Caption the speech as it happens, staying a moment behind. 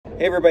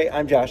Hey everybody,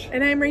 I'm Josh.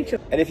 And I'm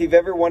Rachel. And if you've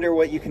ever wondered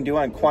what you can do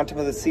on Quantum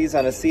of the Seas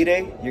on a sea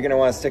day, you're going to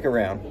want to stick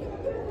around.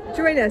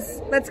 Join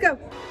us. Let's go.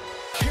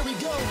 Here we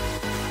go.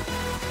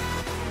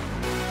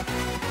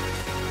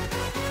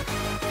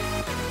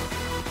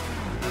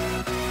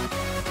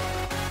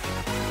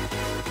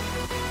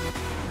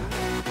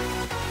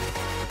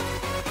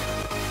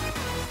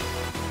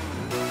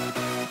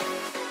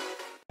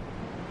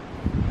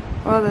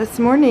 Well, this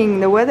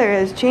morning the weather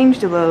has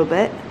changed a little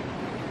bit.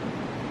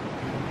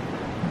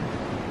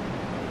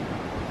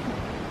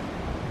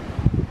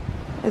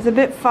 It's a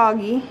bit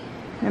foggy,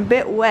 a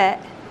bit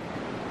wet.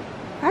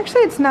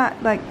 Actually, it's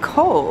not like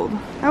cold.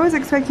 I was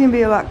expecting to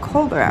be a lot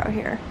colder out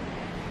here.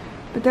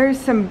 But there's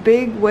some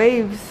big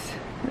waves,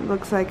 it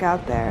looks like,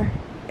 out there.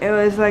 It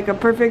was like a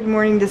perfect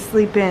morning to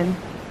sleep in.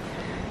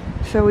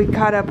 So we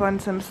caught up on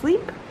some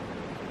sleep.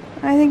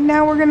 I think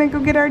now we're gonna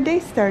go get our day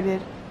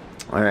started.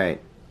 All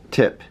right,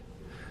 tip.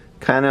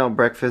 Continental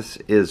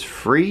breakfast is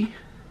free.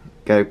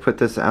 Gotta put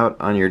this out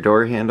on your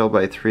door handle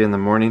by 3 in the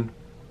morning.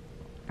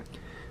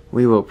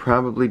 We will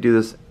probably do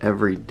this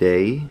every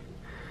day.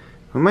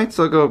 We might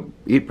still go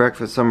eat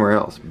breakfast somewhere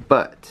else,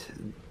 but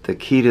the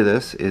key to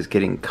this is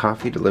getting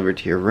coffee delivered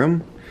to your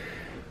room.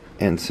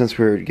 And since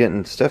we're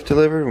getting stuff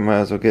delivered, we might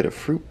as well get a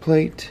fruit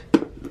plate,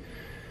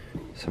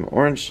 some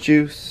orange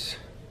juice,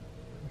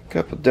 a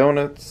couple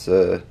donuts,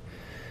 a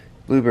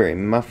blueberry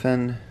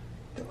muffin.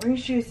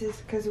 Orange juice is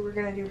because we're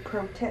gonna do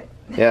pro tip.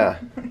 Yeah,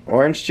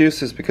 orange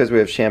juice is because we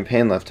have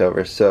champagne left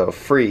over, so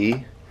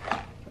free.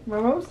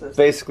 Mimosas.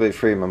 Basically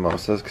free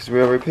mimosas because we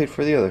already paid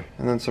for the other.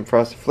 And then some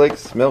Frosted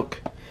Flakes,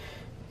 milk,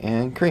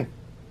 and cream.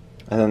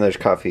 And then there's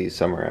coffee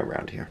somewhere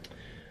around here.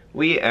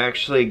 We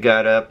actually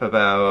got up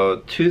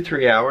about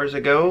 2-3 hours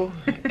ago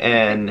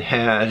and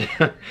had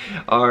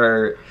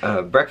our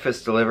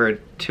breakfast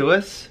delivered to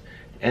us.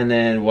 And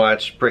then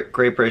watched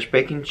Great British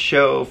Baking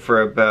Show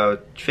for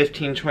about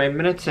 15-20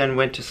 minutes and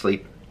went to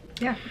sleep.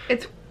 Yeah,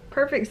 it's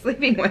perfect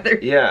sleeping weather.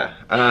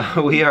 Yeah,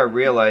 we are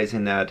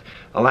realizing that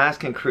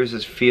Alaskan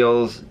cruises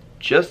feels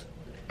just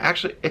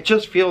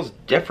feels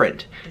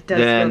different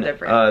than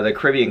the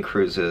Caribbean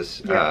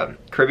cruises. Yeah.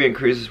 Caribbean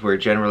cruises were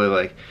generally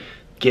like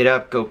get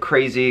up, go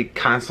crazy,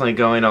 constantly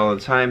going all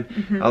the time.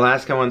 Mm-hmm.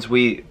 Alaskan ones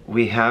we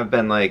have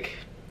been like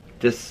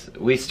this.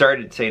 We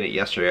started saying it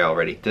yesterday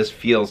already. This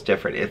feels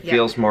different. It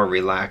feels more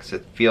relaxed.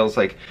 It feels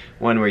like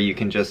one where you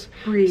can just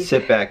breathe,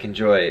 sit back,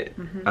 enjoy it.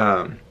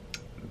 Mm-hmm.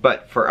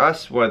 But for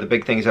us, one of the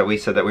big things that we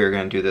said that we were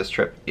going to do this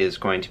trip is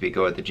going to be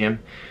go at the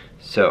gym.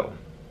 So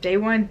day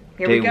one,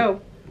 here we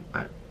go.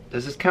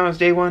 Does this count as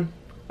day one?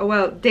 Oh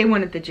well, day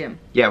one at the gym.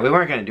 Yeah, we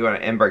weren't going to do it on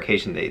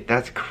embarkation day.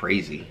 That's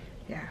crazy.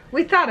 Yeah,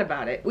 we thought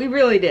about it. We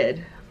really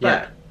did. But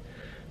yeah.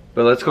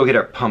 But let's go get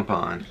our pump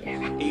on.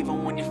 Yeah.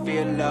 Even when you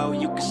feel low,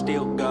 you can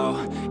still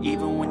go.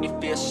 Even when you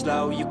feel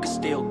slow, you can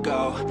still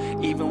go.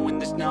 Even when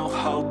there's no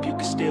hope, you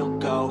can still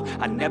go.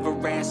 I never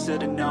answer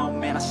to no,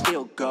 man, I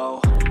still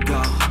go.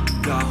 Go,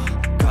 go,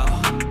 go,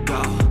 go,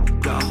 go,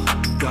 go,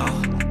 go, go,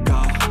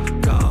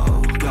 go,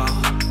 go,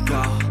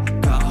 go,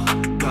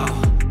 go,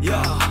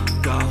 yeah,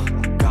 go,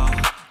 go,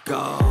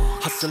 go.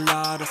 Hustle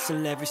hard,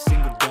 hustle every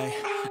single day.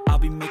 I'll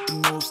be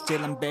making moves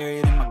till I'm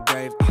buried in my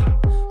grave.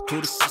 To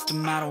the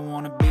system, I don't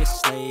wanna be a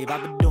slave.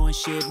 I've been doing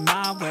shit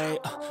my way,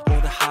 or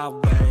the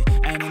highway.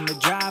 And in the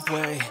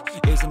driveway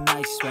is a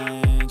nice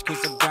range.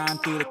 Cause I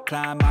grind through the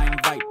climb, I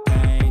invite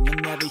pain. You'll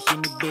never hear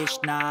me, bitch,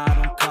 nah,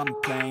 I don't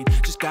complain.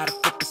 Just gotta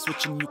flip the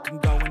switch and you can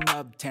go and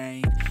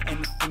obtain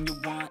anything you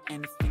want,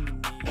 anything you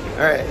need.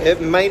 Alright, it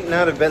might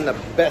not have been the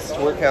best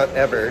workout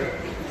ever.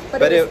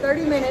 But it was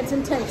 30 minutes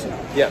intentional.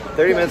 Yeah,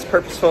 30 minutes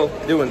purposeful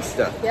doing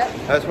stuff. Yep.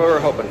 That's what we're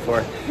hoping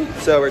for.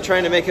 So we're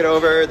trying to make it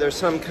over. There's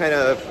some kind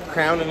of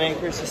Crown and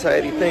Anchor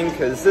Society thing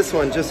because this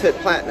one just hit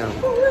platinum.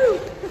 Woo-hoo.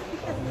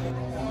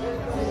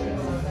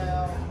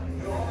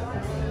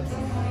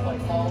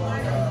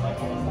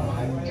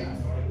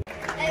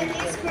 And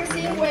he's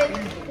cruising with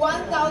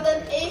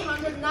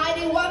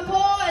 1,891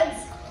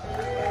 points.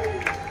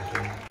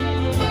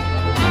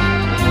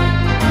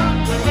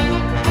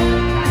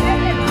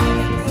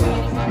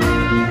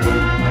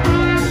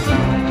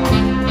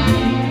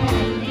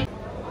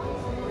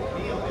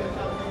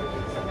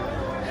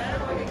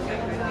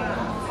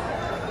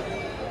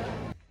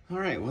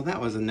 Alright, well that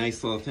was a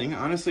nice little thing.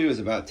 Honestly, it was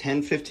about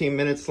 10-15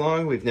 minutes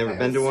long. We've never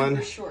been to one.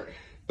 Short.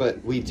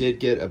 But we did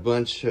get a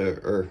bunch,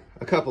 or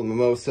a couple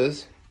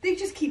mimosas. They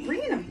just keep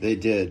bringing them. They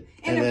did.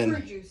 And a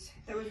fruit juice.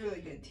 That was really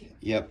good too.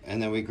 Yep,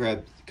 and then we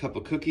grabbed a couple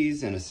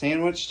cookies and a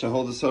sandwich to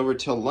hold us over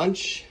till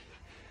lunch.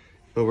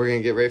 But we're gonna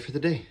get ready for the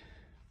day.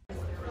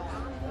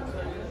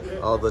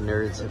 All the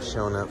nerds have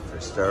shown up for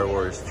Star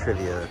Wars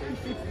trivia.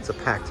 It's a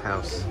packed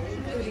house.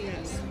 Including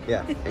us.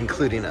 Yeah,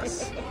 including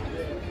us.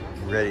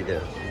 Ready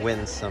to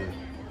win some.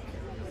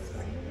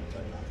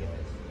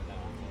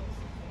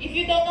 If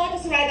you don't know,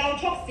 just write down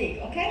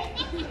chopstick, okay?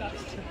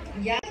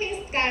 Yeah,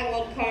 kiss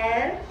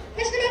Skywalker.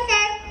 Question number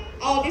 5.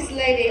 Oh, this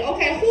lady.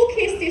 Okay, who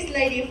kissed this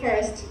lady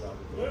first?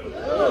 Your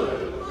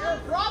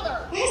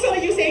brother. I saw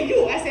you say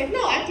you. I said,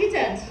 no, I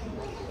didn't.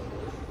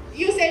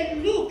 You said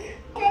Luke.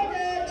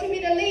 To be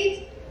the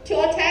lead to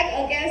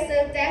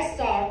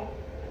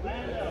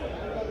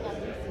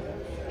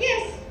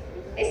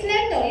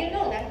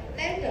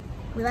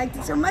We liked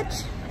it so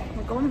much,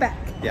 we're going back.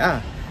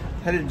 Yeah,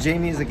 headed to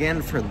Jamie's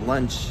again for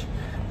lunch.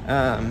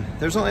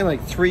 There's only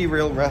like 3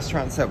 real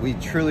restaurants that we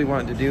truly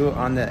wanted to do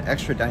on the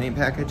extra dining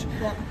package.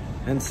 Yeah.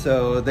 And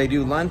so they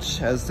do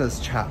lunch, as does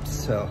Chops.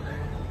 So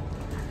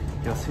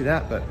you'll see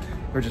that, but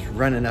we're just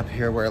running up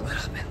here. We're a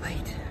little bit late.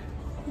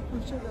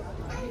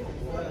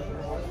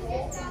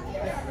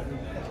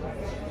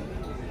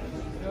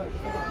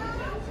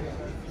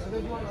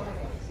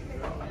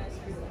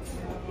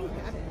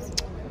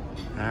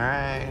 All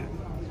right,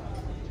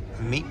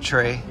 meat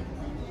tray.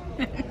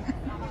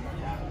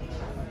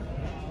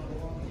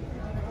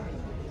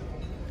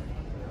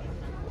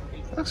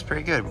 Looks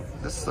pretty good.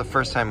 This is the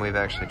first time we've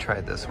actually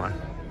tried this one.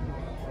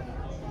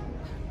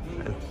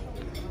 And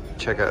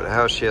check out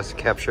how she has to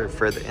capture it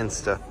for the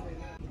Insta.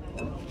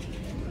 All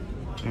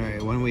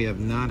right, one we have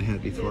not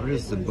had before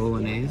is the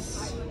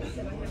bolognese.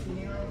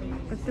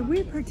 But the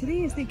weird part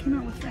today is they came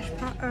out with fresh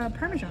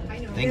Parmesan.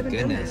 Thank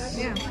goodness.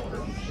 Yeah.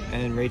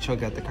 And Rachel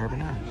got the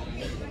carbonara.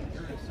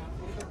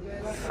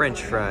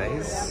 French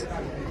fries.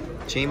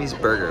 Jamie's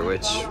burger,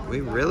 which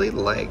we really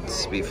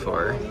liked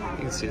before. You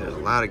can see there's a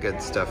lot of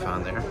good stuff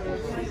on there.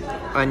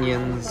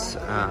 Onions,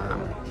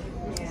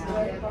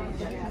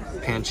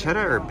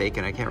 pancetta or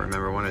bacon, I can't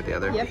remember, one or the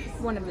other. Yep,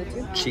 one of the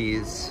two.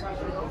 Cheese.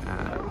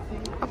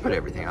 I'll put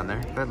everything on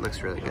there. That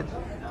looks really good.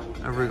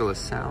 Arugula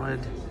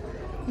salad.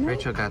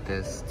 Rachel got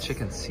this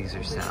chicken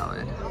Caesar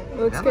salad.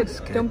 Looks That good. looks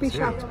good. Don't be too.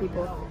 shocked,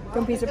 people.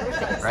 Don't be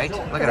surprised. Right?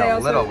 Look But at I how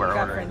also little we're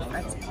got ordering.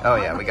 French fries. Oh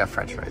yeah, we got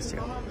French fries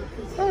too.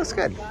 That looks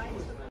good.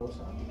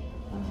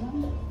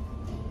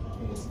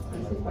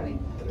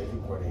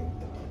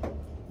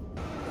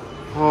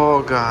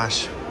 Oh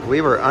gosh,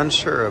 we were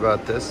unsure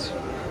about this,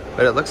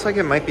 but it looks like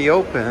it might be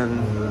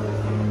open.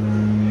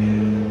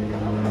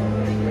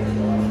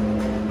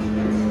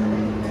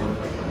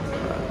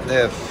 They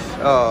have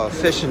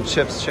fish and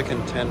chips,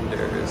 chicken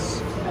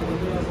tenders,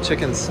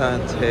 chicken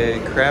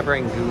satay, crab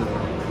rangoon,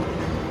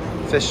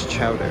 fish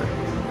chowder.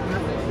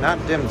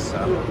 Not dim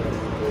sum.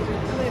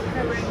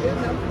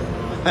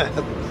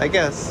 I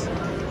guess.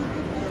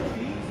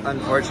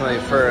 Unfortunately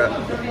for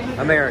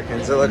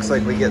Americans, it looks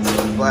like we get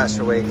some Flash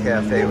Away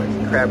Cafe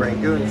with crab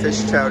rangoon,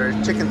 fish chowder,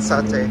 chicken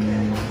satay,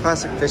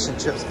 classic fish and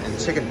chips, and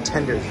chicken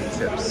tenders and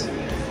chips.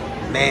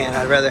 Man,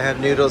 I'd rather have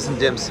noodles and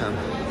dim sum.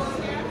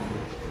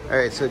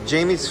 Alright, so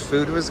Jamie's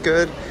food was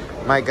good.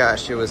 My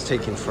gosh, it was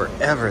taking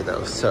forever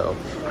though, so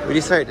we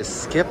decided to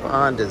skip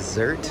on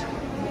dessert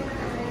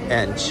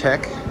and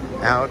check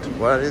out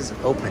what is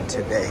open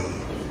today.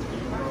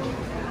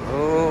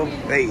 Oh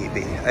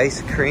baby,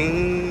 ice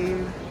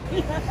cream.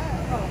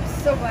 Oh,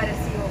 so glad to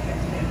see you open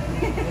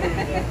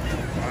today.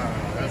 Wow,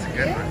 that's a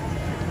good one.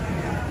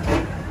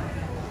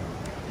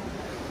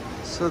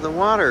 So the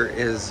water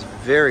is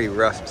very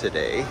rough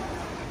today.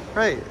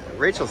 Right,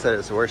 Rachel said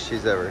it's the worst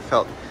she's ever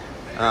felt.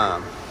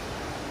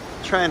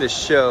 Trying to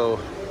show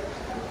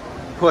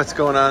what's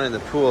going on in the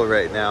pool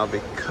right now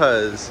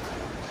because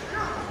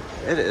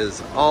it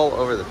is all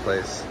over the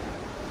place.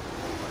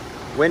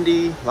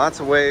 Windy, lots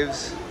of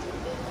waves,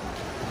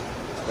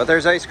 but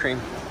there's ice cream.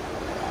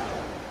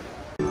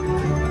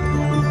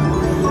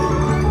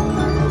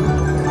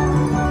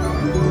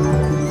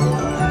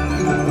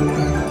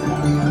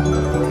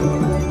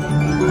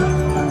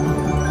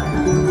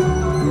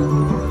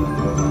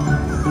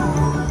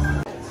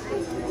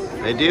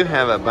 They do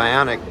have a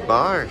bionic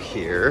bar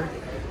here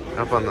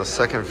up on the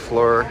second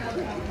floor.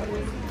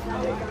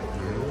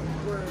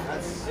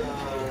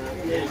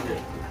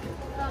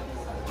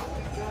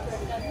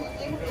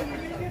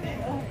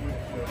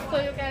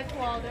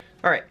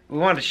 All right, we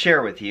wanted to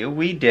share with you.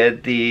 We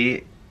did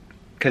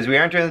because we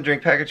aren't doing the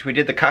drink package, we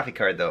did the coffee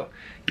card though.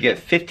 You get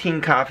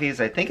 15 coffees.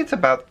 I think it's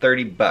about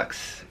 30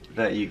 bucks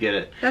that you get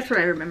it. That's what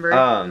I remember.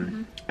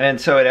 And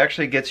so it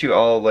actually gets you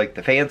all like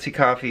the fancy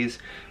coffees,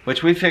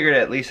 which we figured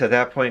at least at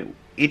that point,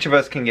 each of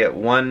us can get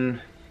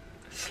one,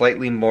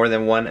 slightly more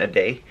than one a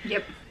day.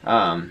 Yep.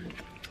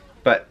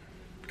 But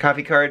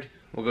coffee card,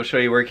 we'll go show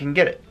you where you can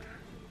get it.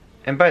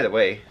 And by the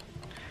way,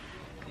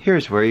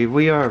 here's where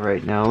we are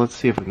right now. Let's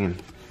see if we can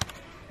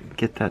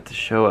get that to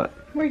show up.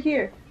 We're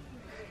here.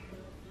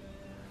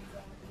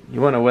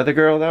 You want a weather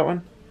girl, that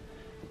one?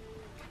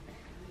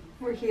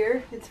 We're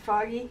here. It's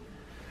foggy.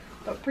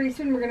 But pretty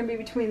soon we're going to be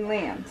between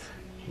lands.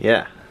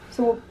 Yeah.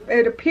 So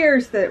it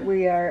appears that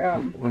we are...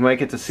 we might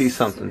get to see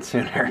something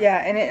sooner. Yeah,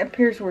 and it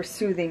appears we're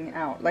soothing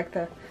out. Like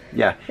the...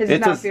 Yeah. It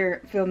does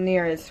not feel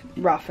near as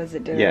rough as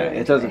it did. Yeah,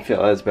 it doesn't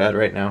feel as bad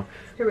right now.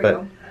 Here we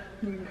go.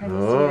 You can kind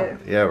of see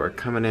it. Yeah, we're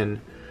coming in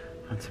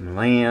on some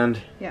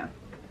land. Yeah.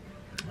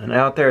 And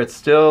out there it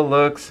still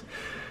looks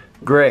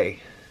gray.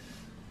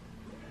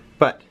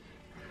 But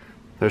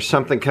there's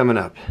something coming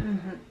up.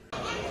 Mm-hmm.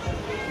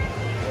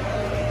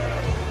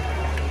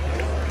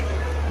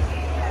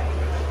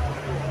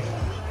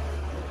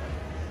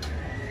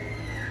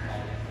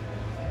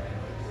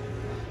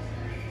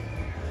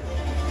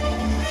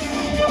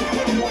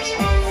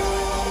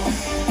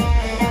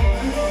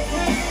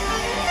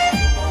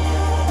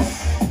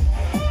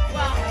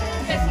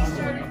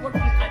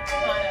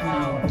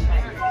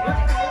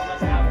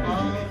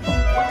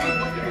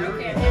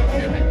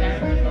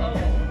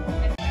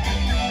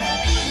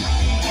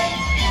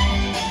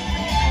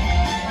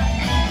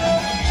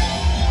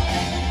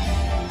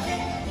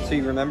 So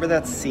you remember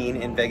that scene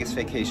in Vegas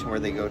Vacation where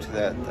they go to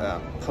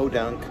that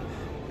podunk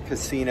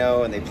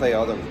casino and they play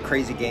all the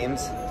crazy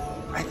games?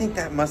 I think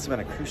that must have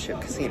been a cruise ship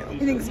casino. I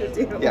think so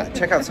too. Yeah,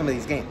 check out some of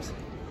these games.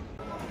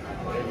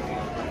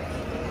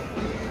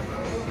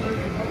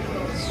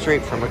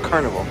 Straight from a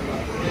carnival.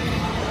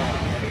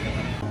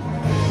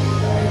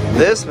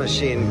 This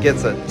machine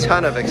gets a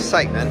ton of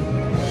excitement.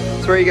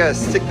 It's where you gotta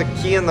stick the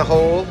key in the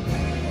hole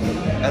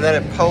and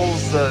then it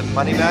pulls the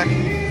money back.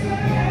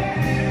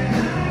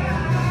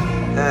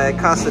 It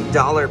costs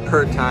 $1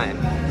 per time.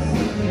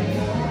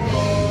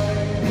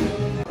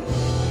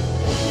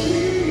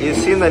 You've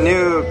seen the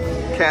new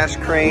cash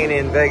crane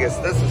in Vegas.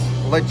 This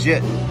is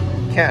legit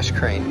cash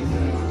crane.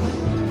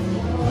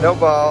 No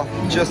ball,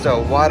 just a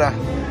wad of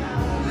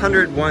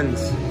 100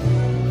 ones.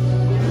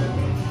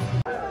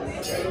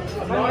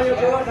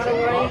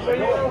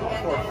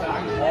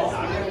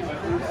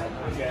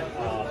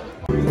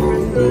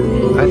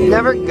 I've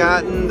never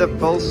gotten the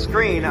full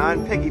screen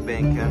on piggy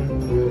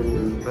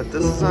banking, but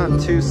this is on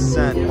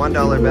 2-cent,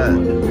 $1 bet.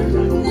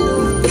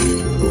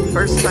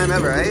 First time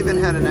ever. I even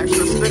had an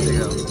extra spin to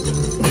go.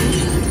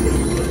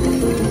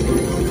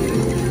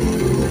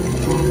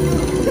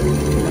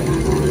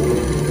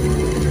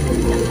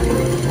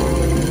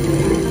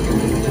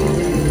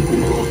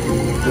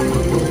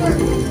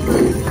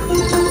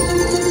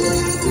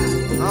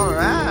 All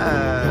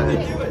right.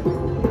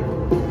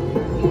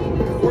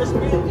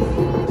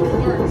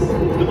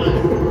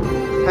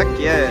 Heck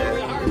yeah.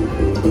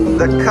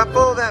 The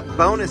couple that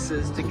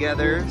bonuses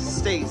together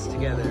stays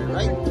together,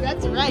 right?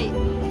 That's right.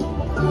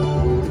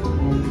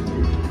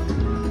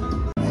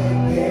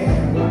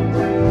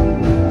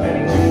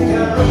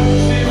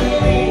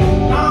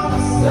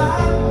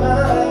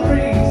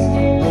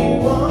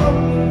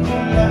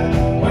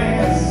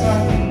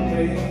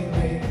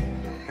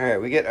 All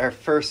right, we get our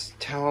first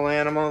towel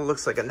animal.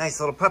 Looks like a nice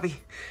little puppy.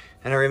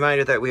 And a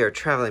reminder that we are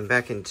traveling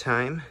back in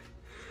time.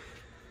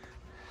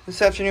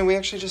 This afternoon, we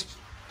actually just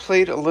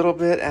played a little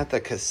bit at the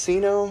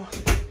casino.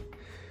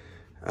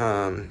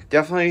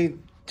 Definitely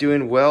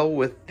doing well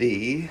with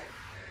the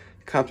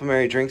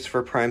complimentary drinks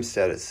for Prime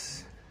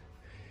status.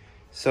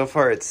 So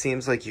far, it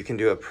seems like you can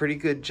do a pretty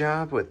good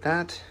job with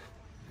that.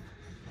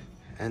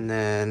 And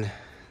then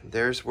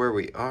there's where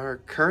we are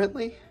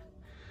currently.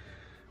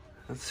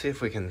 Let's see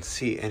if we can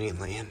see any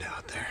land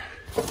out there.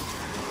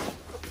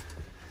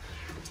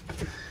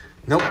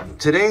 Nope,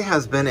 today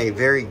has been a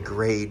very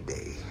gray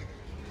day.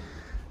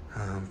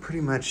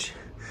 Pretty much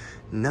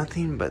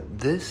nothing but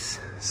this,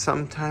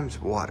 sometimes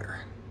water.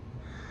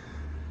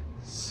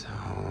 So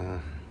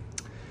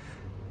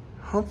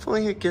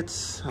hopefully it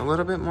gets a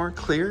little bit more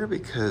clear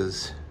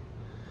because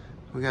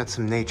we got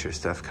some nature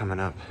stuff coming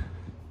up.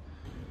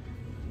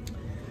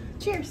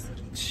 Cheers.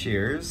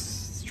 Cheers.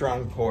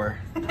 Strong pour.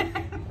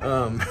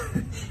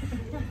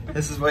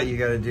 This is what you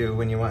gotta do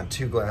when you want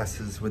 2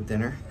 glasses with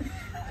dinner.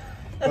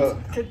 That's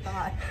a good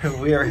thought.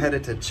 We are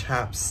headed to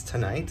Chops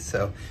tonight,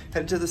 so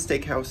headed to the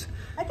steakhouse.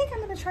 I think I'm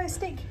gonna try a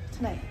steak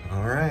tonight.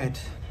 All right.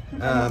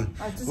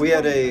 We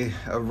had a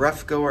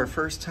rough go our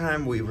first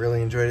time. We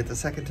really enjoyed it the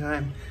second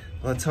time.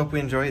 Let's hope we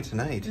enjoy it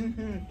tonight.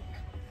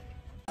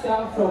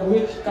 From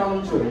which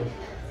country?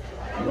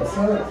 Yes,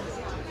 sir.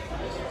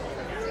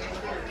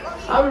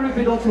 I will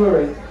repeat, don't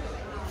worry.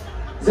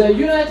 The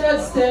United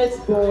States,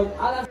 but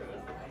Alaskan.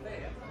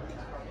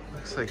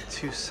 Looks like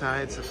 2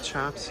 sides of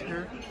Chops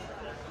here.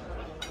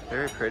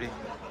 Very pretty.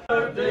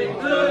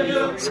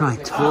 So I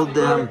told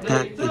them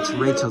that it's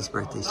Rachel's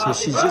birthday, so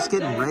she's just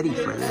getting ready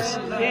for this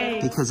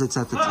because it's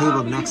at the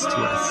table next to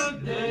us.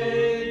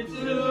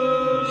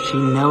 She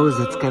knows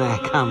it's gonna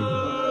come.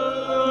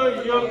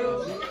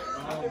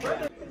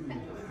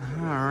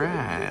 All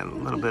right, a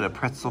little bit of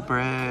pretzel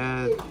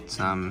bread,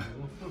 some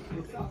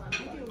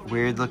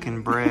weird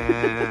looking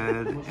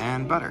bread,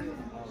 and butter.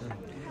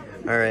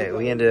 All right,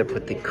 we ended up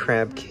with the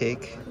crab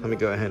cake. Let me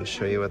go ahead and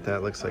show you what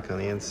that looks like on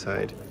the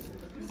inside.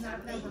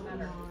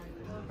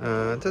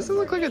 It doesn't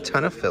look like a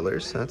ton of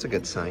fillers, so that's a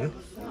good sign.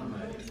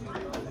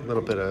 A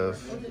little bit of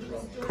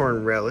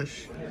corn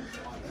relish.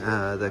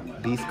 The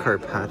beef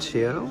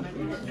carpaccio.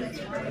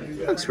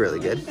 Looks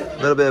really good. A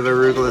little bit of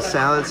arugula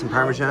salad, some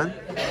Parmesan.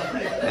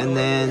 And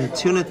then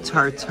tuna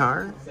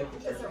tartare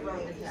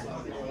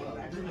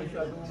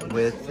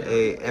with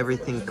a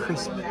everything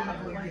crisp.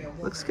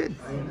 Looks good.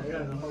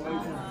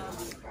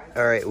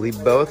 All right, we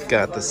both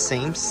got the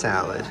same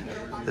salad.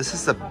 This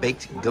is the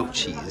baked goat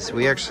cheese.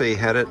 We actually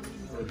had it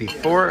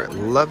before,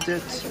 loved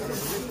it.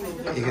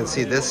 You can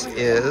see this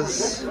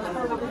is...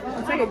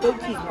 It's like a goat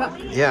cheese puck.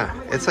 Yeah,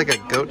 it's like a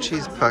goat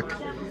cheese puck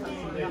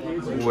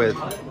with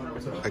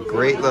a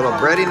great little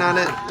breading on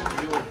it.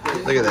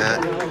 Look at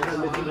that.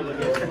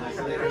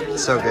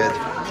 So good.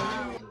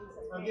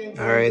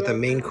 All right, the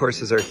main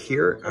courses are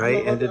here. I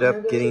ended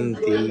up getting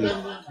the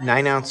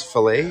 9-ounce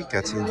filet,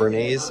 got some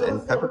béarnaise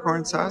and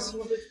peppercorn sauce.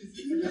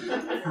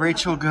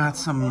 Rachel got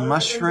some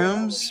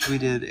mushrooms. We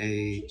did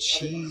a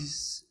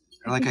cheese,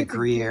 or like a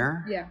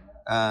Grille. Yeah.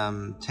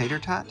 tater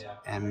tot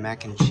and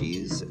mac and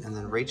cheese, and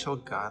then Rachel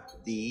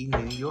got the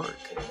New York.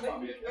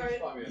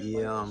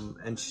 Yum.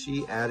 And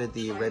she added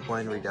the red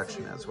wine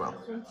reduction as well.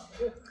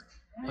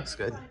 Looks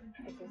good.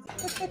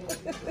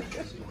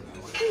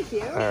 Thank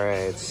you. All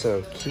right,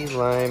 so key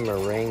lime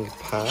meringue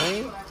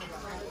pie.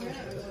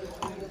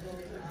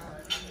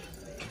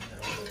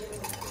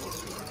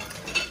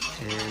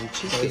 And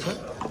cheesecake.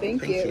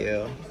 Thank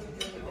you.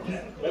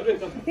 I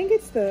think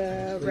it's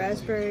the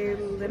raspberry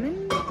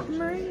lemon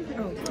meringue.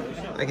 Oh,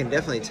 I can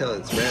definitely tell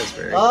it's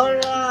raspberry. All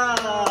right.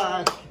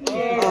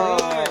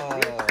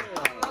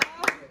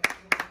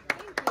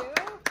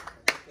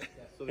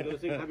 So we're going to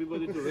sing happy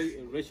birthday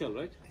to Rachael,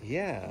 right?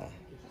 Yeah.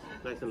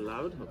 Nice and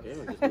loud. Okay,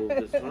 I'll just move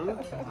this one.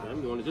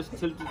 And you want to just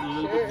tilt it a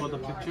little bit for the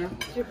picture?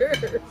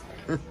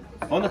 sure.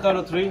 On the count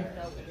of 3.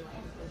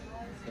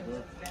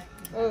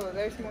 Oh,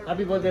 there's more.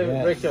 Happy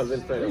birthday, Rachael.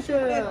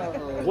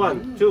 Rachael.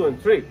 1, 2,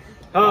 and 3.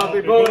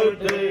 Happy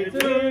birthday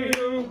to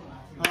you.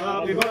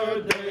 Happy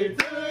birthday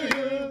to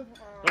you.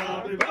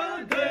 Happy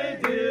birthday,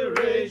 dear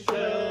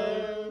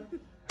Rachael.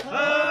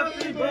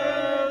 Happy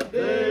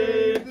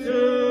birthday to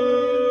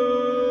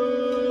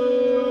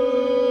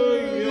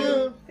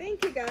you.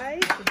 Thank you,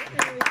 guys.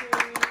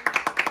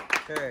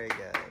 Very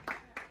good.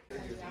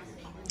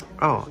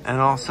 Oh, and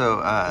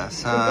also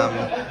some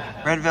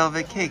red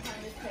velvet cake.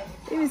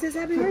 It was his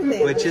happy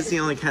birthday. Which is the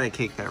only kind of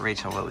cake that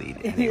Rachel will eat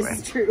anyway.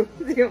 It's true.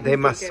 They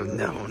must have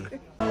known.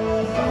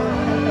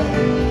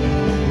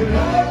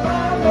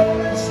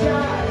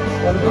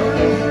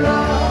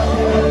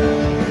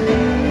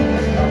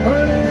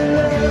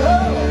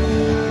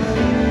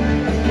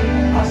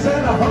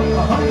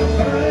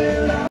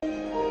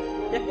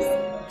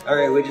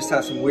 Alright, we just saw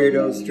some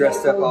weirdos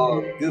dressed up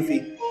all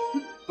goofy.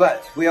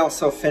 But we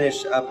also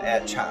finished up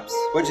at Chops.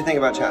 What'd you think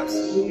about Chops? I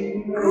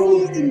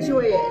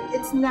enjoy it.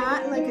 It's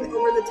not like an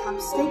over-the-top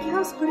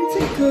steakhouse, but it's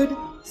a good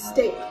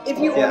steak. If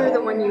you order the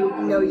one you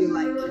know you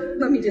like.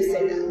 Let me just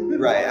say that.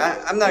 Right.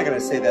 I'm not going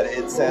to say that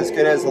it's as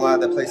good as a lot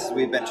of the places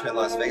we've been to in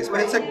Las Vegas,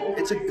 but it's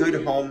a good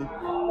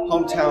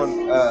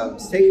hometown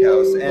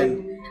steakhouse,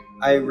 and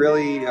I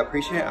really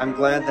appreciate it. I'm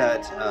glad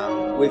that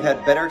we've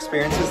had better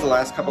experiences the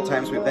last couple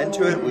times we've been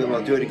to it. We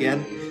will do it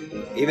again,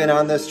 even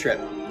on this trip.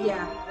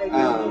 Yeah, I agree.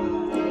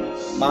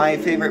 My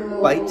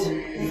favorite bite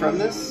from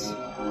this?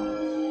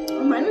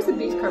 Oh, mine was the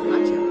beef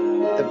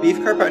carpaccio. The beef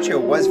carpaccio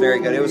was very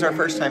good. It was our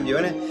first time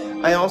doing it.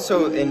 I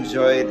also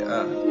enjoyed,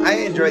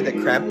 the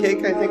crab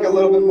cake, I think, a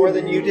little bit more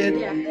than you did.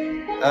 Yeah.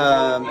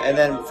 And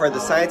then for the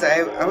sides,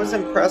 I was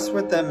impressed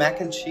with the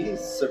mac and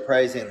cheese,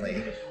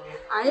 surprisingly.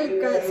 I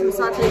got some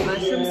sauteed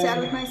mushrooms to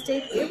add with my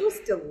steak. It was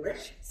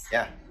delicious.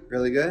 Yeah,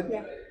 really good?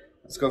 Yeah.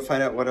 Let's go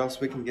find out what else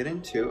we can get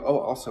into. Oh,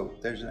 also,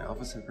 there's an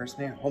Elvis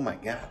impersonator. Oh my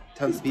God,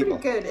 tons of people.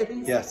 Pretty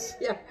good. Yes.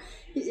 Yeah.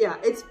 Yeah,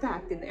 it's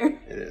packed in there.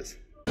 It is.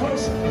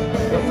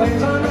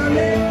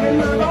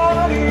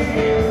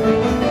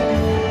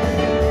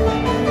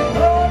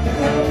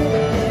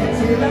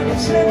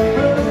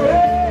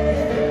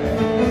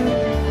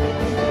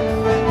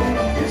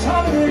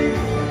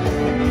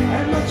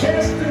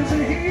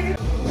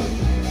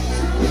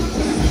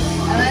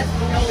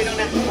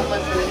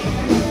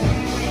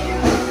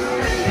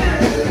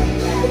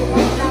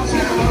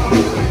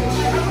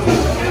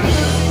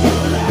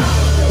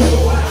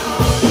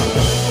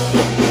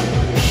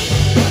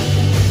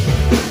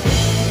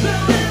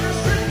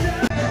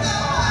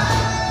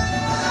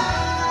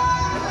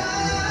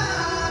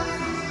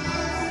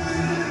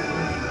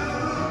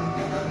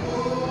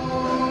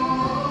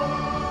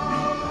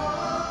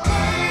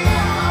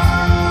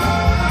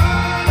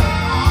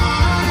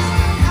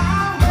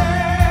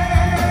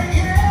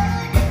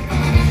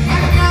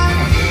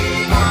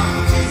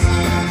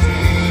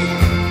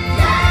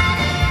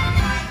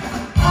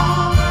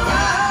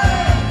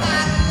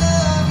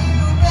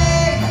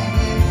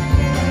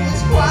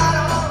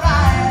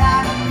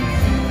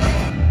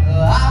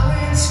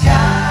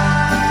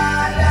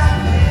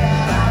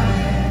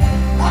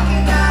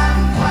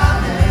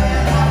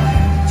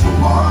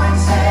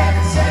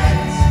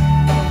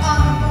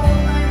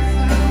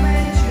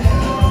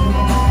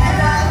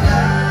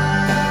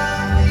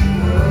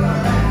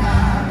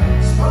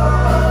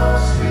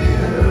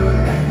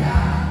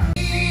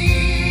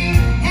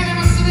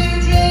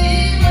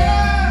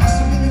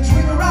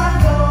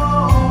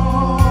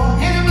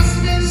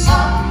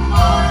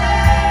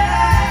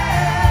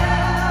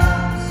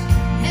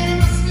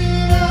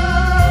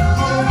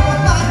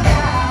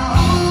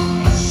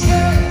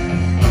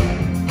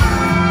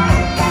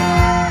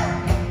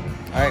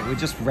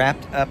 Just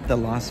wrapped up the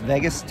Las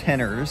Vegas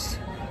Tenors,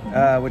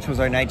 which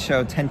was our night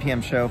show, 10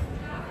 p.m. show.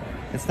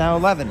 It's now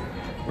 11.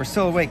 We're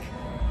still awake.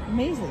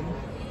 Amazing.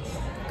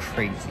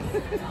 Crazy.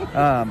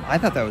 I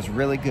thought that was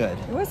really good.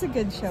 It was a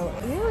good show.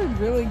 They were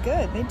really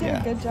good. They did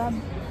a good job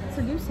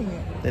producing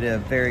it. They did a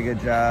very good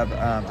job.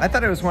 I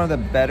thought it was one of the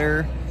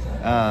better,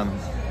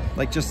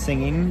 like just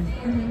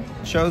singing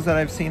shows that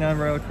I've seen on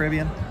Royal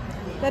Caribbean.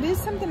 That is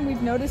something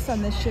we've noticed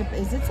on this ship,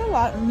 is it's a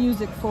lot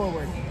music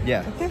forward.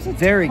 Yeah, like there's a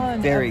very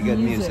ton good of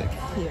music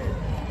here.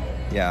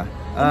 Yeah.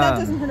 And that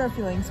doesn't hurt our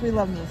feelings. We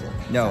love music.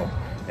 No,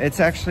 so. It's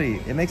actually,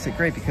 it makes it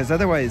great because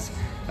otherwise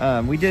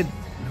we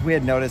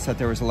had noticed that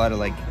there was a lot of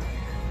like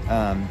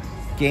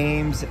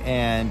games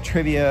and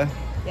trivia,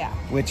 yeah,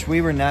 which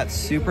we were not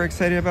super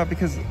excited about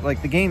because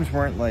like the games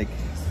weren't like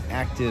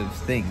active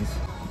things.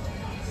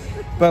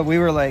 But we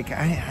were like,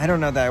 I don't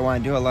know that I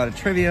want to do a lot of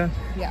trivia.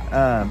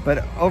 Yeah.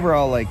 But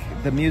overall, like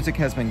the music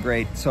has been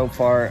great so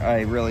far.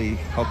 I really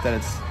hope that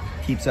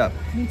it keeps up.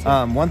 Me too.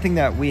 One thing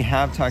that we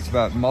have talked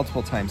about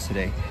multiple times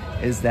today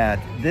is that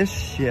this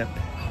ship,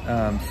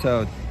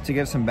 so to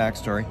give some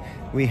backstory,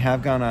 we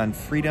have gone on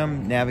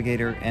Freedom,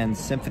 Navigator, and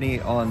Symphony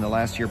all in the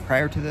last year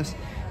prior to this.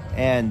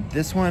 And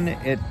this one,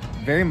 it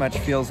very much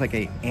feels like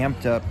a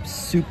amped up,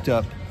 souped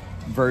up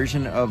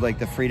version of like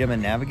the Freedom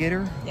and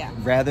Navigator, yeah,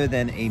 rather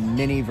than a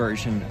mini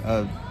version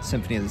of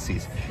Symphony of the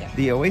Seas. Yeah.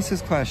 The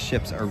Oasis class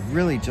ships are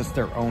really just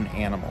their own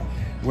animal,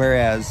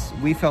 whereas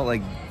we felt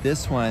like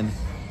this one,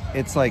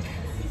 it's like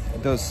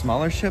those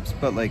smaller ships,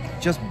 but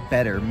like just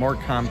better, more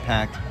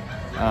compact,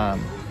 yeah,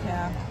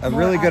 a more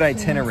really good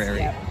options.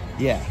 itinerary.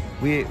 Yeah,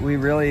 we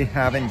really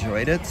have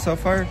enjoyed it so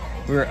far.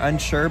 We were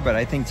unsure, but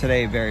I think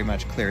today very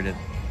much cleared it.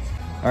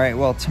 All right,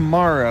 well,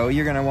 tomorrow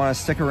you're gonna wanna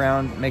stick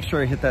around, make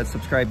sure you hit that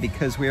subscribe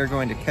because we are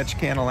going to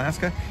Ketchikan,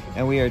 Alaska,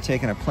 and we are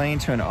taking a plane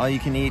to an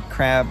all-you-can-eat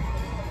crab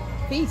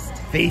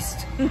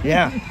feast.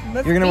 Yeah,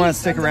 you're gonna wanna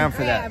stick around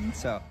for that,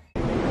 so.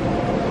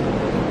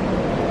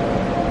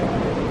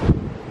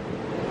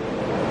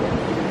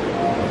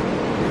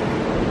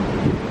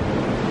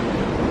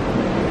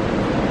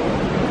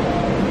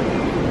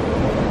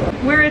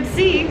 We're at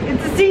sea,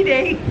 it's a sea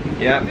day.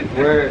 Yep,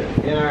 we're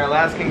in our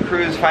Alaskan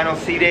cruise final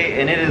sea day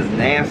and it is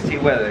nasty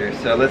weather.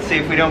 So let's see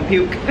if we don't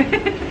puke.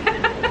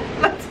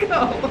 Let's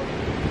go.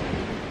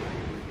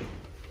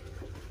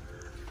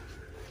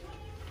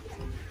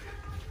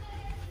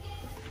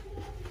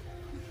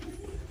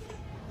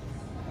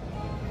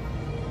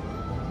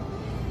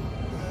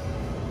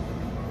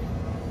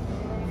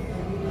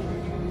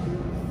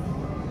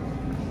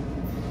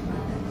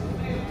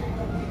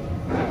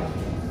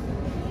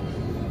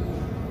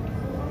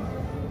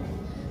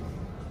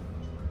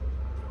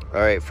 All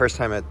right, first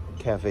time at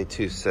Cafe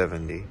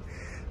 270.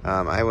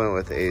 I went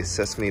with a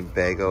sesame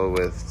bagel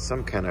with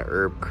some kind of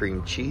herb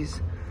cream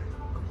cheese.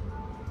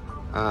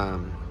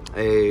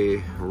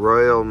 A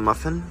royal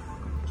muffin,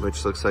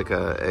 which looks like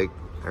a egg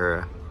or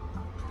a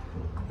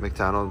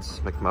McDonald's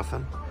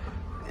McMuffin.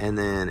 And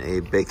then a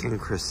bacon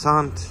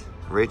croissant.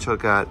 Rachel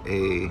got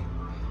a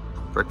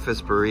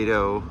breakfast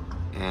burrito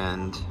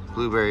and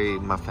blueberry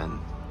muffin.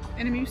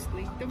 And a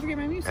muesli. Don't forget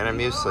my muesli. And a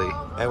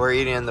muesli. And we're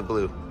eating in the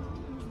blue.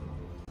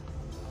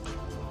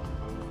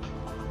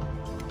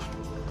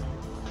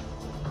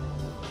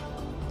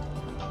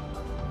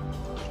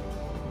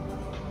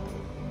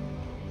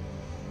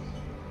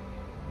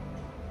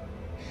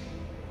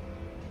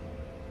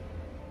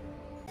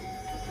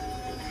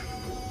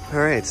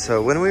 Alright,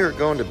 so when we were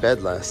going to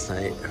bed last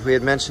night, we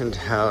had mentioned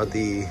how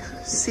the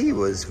sea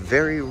was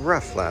very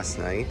rough last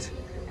night,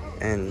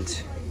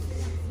 and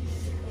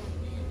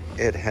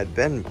it had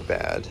been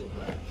bad,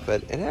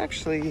 but it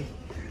actually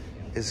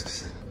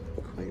is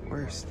quite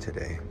worse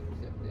today.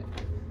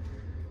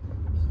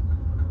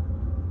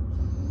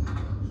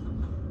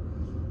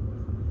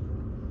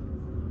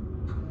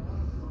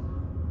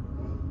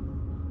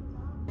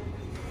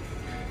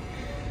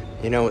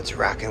 You know it's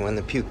rocking when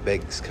the puke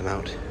bags come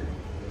out.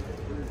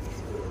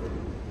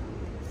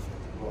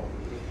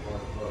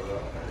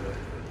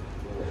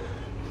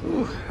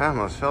 Ooh, I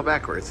almost fell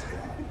backwards.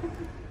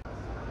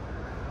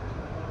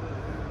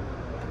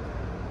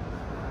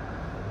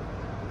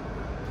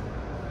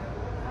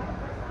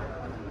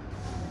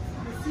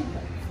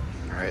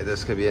 Alright,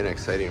 this could be an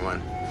exciting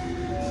one.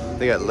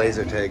 They got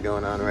laser tag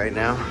going on right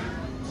now.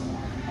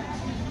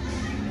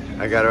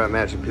 I gotta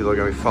imagine people are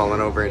gonna be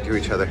falling over into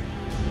each other.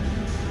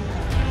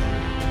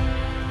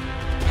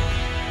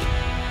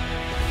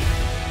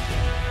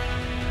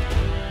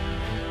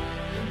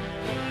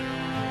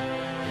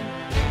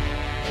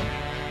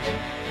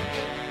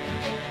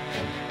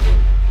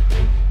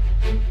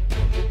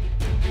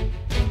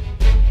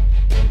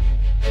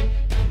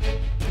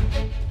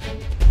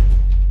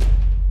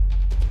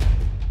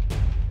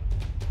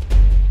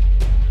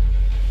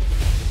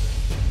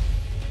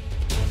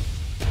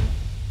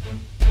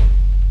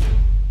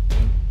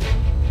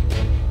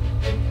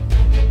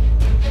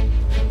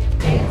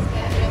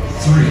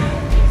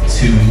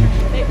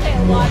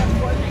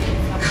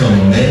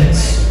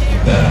 Commence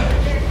battle.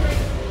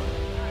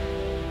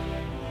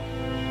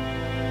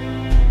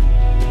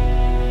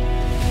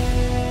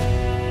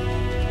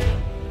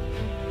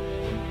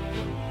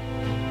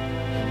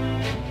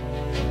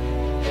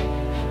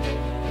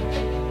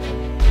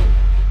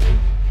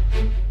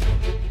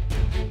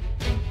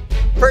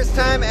 First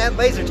time at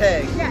laser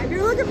tag. Yeah, if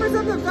you're looking for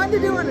something fun to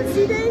do on a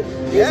sea day,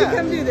 you should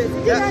come do this.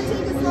 It did not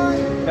take us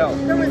long. No.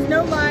 There was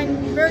no line,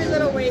 very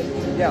little wait.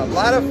 Yeah, a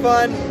lot of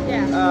fun.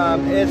 Yeah.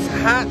 It's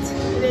hot.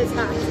 It is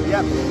hot.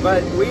 Yep,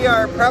 but we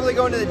are probably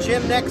going to the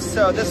gym next,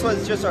 so this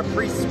was just our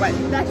pre-sweat.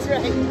 That's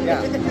right.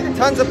 Yeah.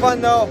 Tons of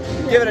fun though.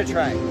 Give it a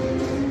try.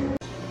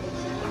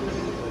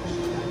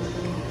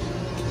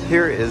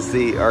 Here is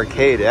the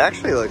arcade. It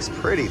actually looks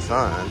pretty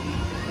fun.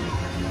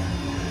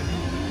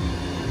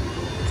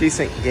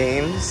 Decent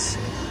games.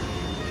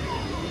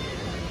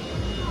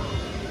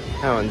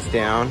 That one's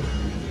down.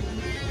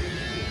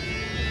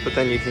 But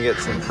then you can get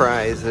some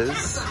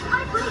prizes.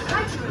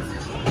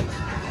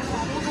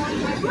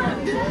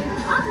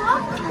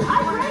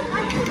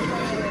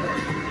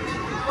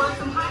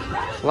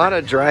 A lot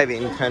of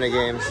driving kind of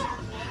games.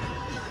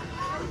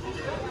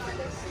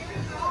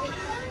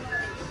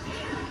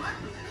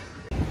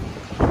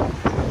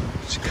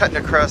 Just cutting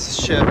across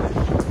the ship.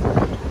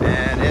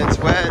 And it's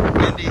wet,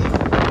 windy,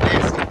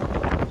 nasty.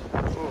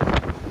 Ooh.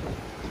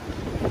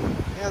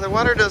 Yeah, the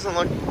water doesn't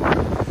look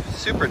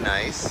super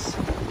nice.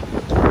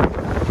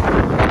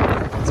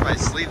 It's my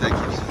sleeve that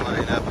keeps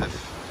flying up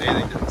if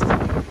anything does.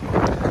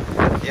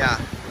 Yeah,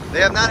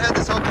 they have not had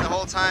this open the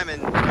whole time,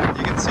 and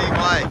you can see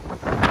why.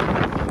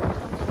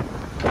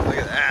 Look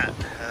at that.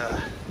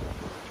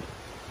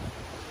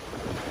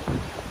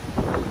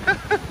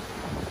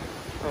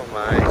 Oh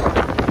my.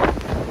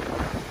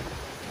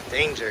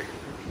 Danger.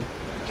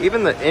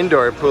 Even the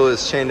indoor pool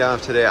is chained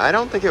off today. I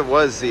don't think it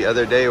was the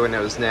other day when it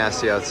was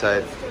nasty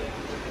outside.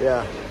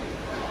 Yeah.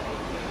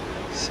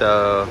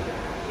 So,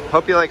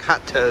 hope you like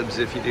hot tubs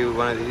if you do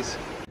one of these.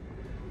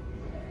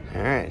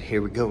 All right,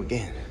 here we go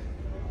again.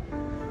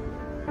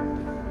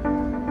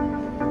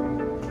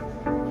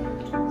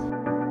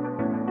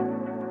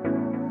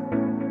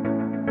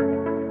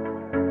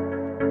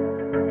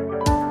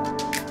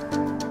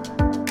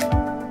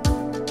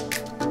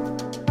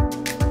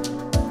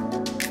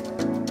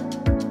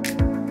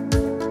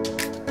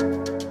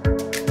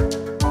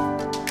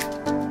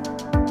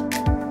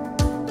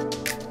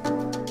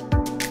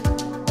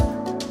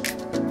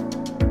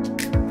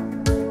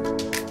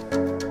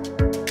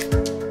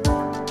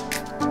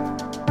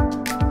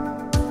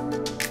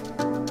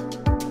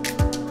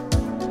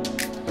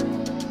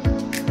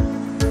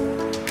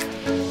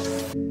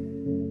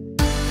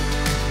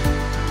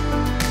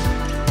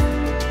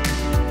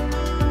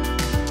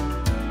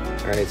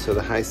 Alright, so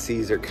the high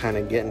seas are kind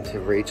of getting to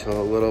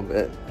Rachael a little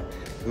bit.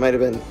 It might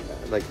have been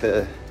like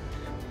the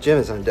gym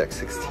is on deck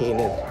 16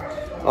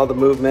 and all the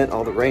movement,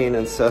 all the rain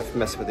and stuff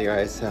mess with your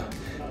eyes. So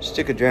just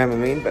took a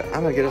Dramamine, but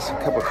I'm gonna get us a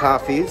couple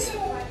coffees.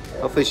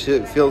 Hopefully she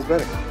feels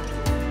better.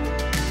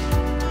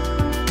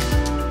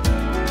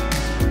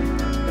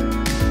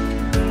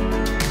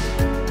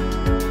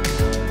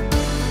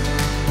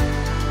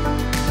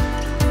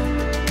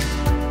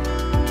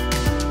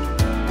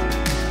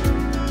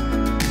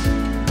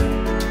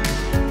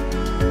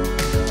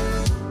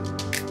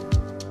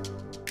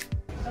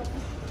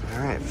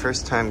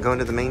 First time going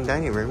to the main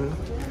dining room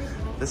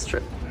this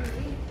trip.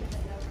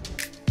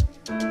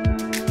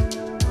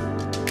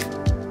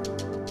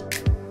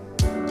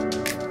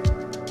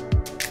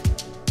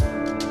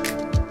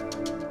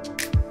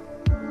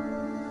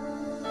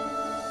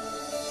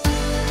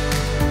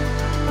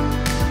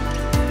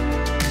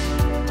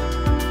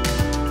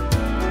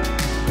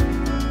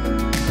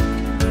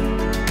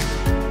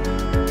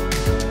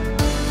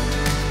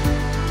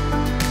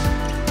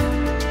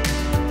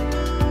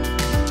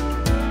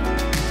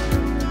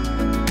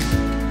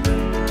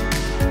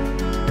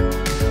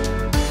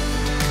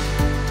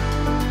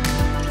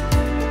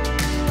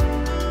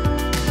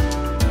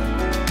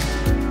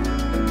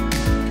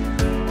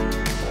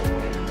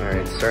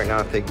 Starting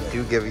off, they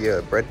do give you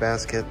a bread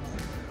basket.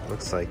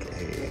 Looks like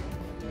a,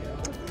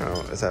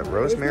 oh, is that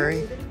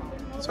rosemary?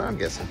 That's what I'm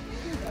guessing.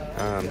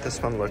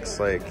 This one looks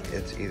like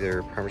it's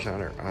either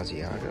Parmesan or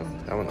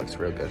Asiago. That one looks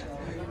real good.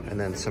 And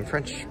then some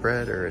French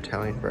bread or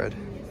Italian bread.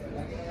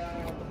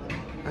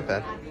 Not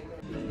bad.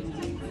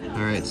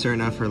 All right,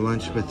 starting off for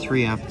lunch with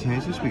 3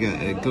 appetizers. We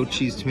got a goat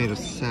cheese tomato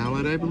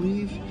salad, I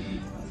believe.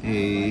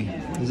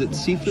 Is it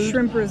seafood?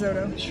 Shrimp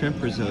risotto.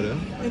 Shrimp risotto.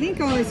 I think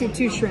I only see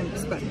 2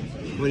 shrimps, but.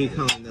 What are you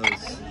calling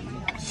those?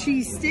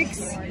 Cheese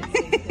sticks.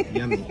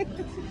 Yummy.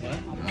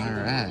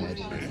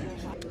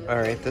 All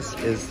right, this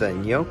is the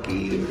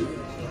gnocchi.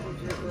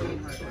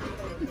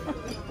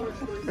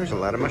 There's a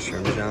lot of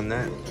mushrooms on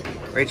that.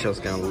 Rachel's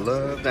gonna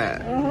love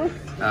that.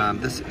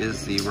 This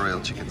is the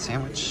royal chicken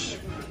sandwich.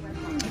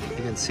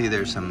 You can see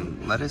there's some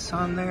lettuce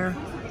on there.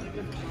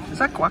 Is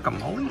that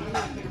guacamole?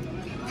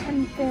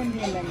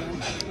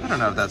 I don't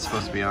know if that's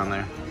supposed to be on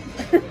there.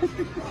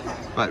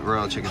 But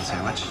royal chicken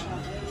sandwich.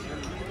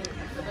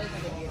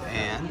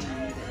 And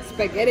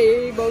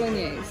spaghetti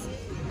bolognese.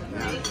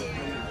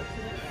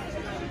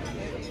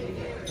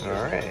 All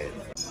right.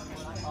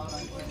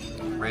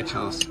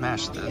 Rachel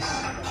smashed this,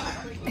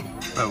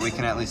 but we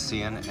can at least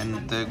see, and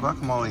the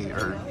guacamole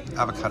or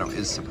avocado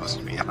is supposed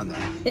to be on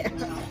there. Yeah.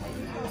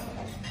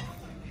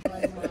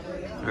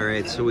 All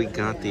right, so we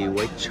got the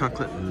white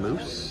chocolate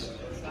mousse,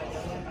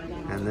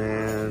 and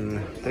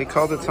then they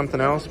called it something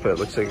else, but it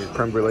looks like a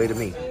creme brulee to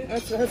me.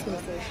 That's what I was gonna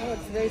say. Oh,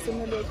 it's very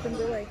similar to a creme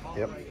brulee.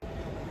 Yep.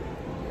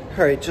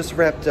 All right, just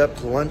wrapped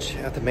up lunch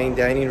at the main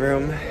dining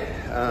room.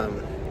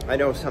 I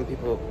know some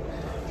people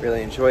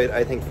really enjoy it.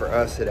 I think for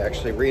us, it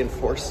actually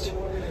reinforced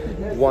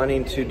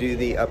wanting to do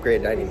the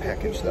upgrade dining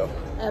package though.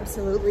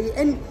 Absolutely.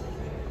 And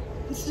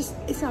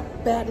it's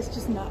not bad, it's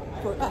just not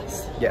for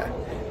us. Yeah,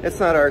 it's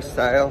not our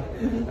style.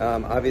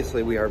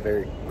 Obviously, we are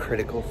very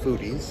critical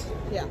foodies.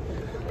 Yeah.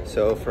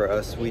 So for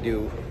us, we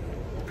do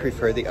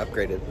prefer the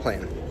upgraded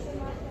plan.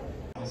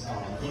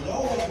 You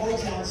know what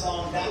Motown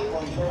song that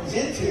one turns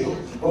into?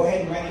 Go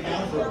ahead and write it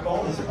down for a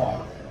bonus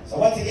point. So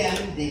once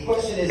again, the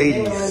question is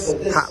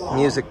 80s pop song.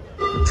 music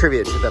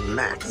trivia to the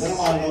max. I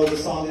want to know the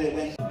song that it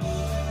went.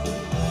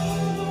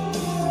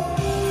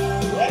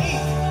 Ready?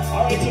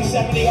 All right,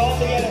 270 all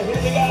together. Here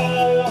we go.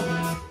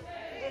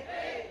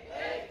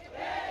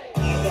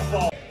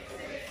 Wonderful.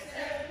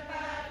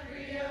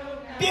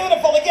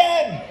 Beautiful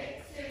again.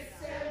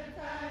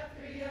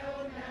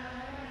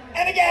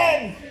 And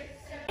again.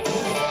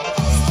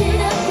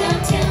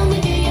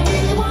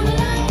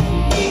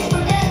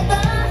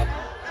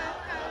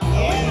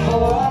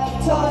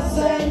 Toss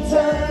and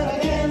turn, I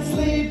can't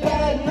sleep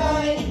at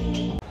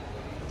night.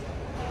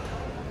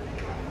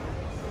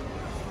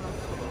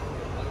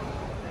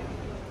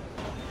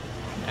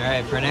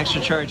 Alright, for an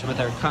extra charge with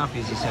our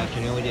coffees this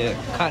afternoon, we did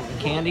a cotton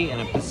candy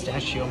and a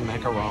pistachio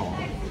macaron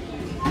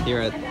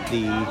here at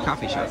the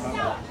coffee shop.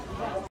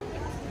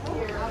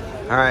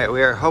 Alright,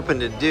 we are hoping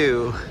to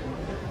do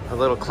a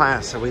little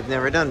class that we've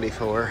never done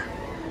before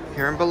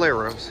here in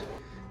Boleros.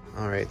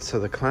 Alright, so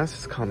the class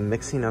is called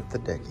Mixing Up the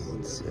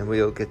Decades, and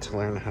we'll get to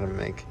learn how to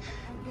make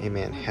a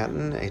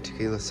Manhattan, a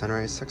tequila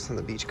sunrise, Sex on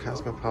the Beach,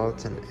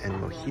 cosmopolitan, and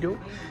mojito.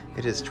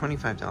 It is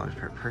 $25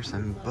 per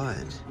person, but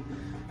it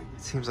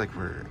seems like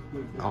we're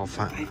all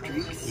fine. 5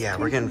 drinks? Yeah,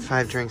 we're getting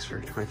 5 drinks for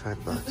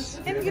 25 bucks.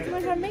 And we get to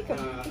learn how to make them.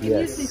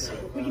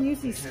 We can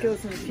use these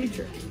skills in the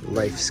future.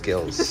 Life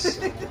skills.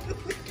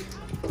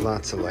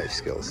 Lots of life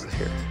skills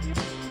here.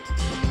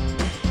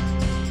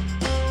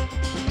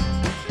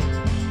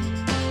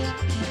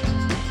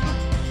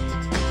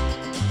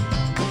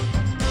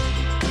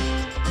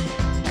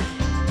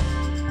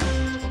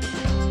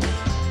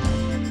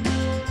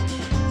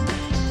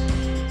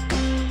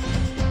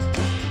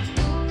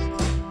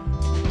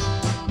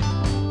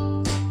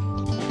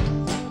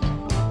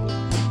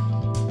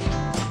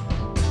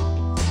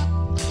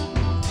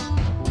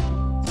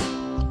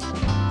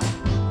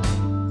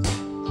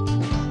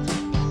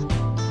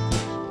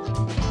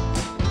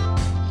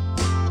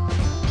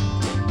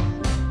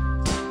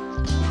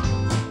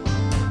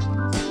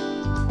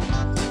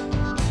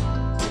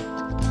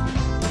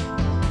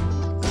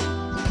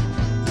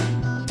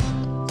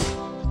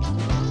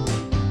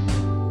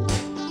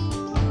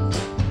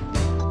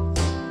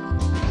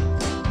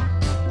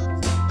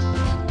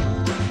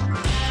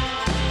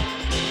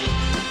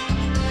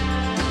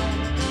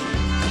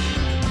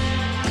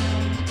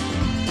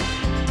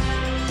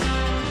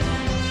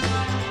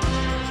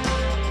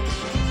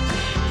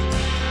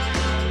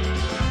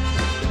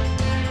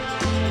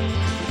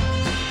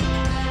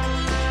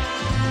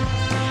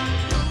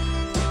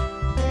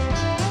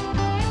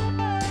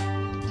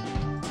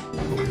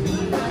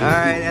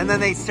 Alright, and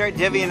then they start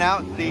divvying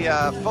out the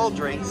full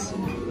drinks.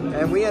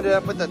 And we ended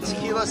up with the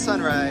tequila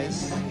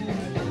sunrise.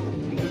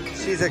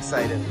 She's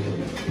excited.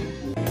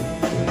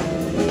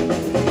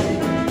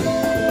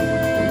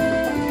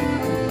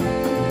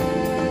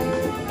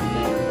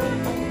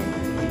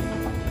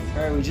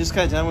 Alright, we just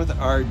got done with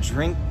our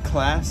drink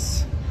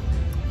class.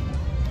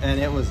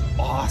 And it was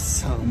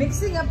awesome.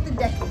 Mixing up the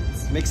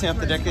decades. Mixing up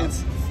the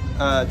decades.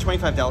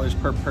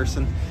 $25 per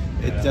person.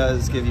 It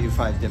does give you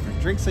 5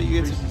 different drinks that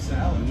you get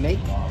to make.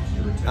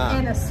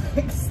 And a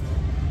 6th.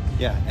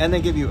 Yeah, and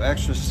they give you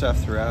extra stuff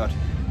throughout.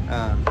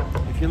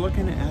 If you're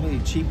looking at a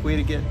cheap way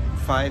to get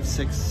 5,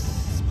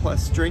 6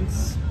 plus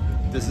drinks,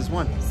 this is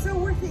one. So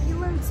worth it. You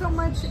learned so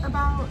much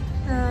about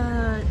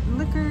the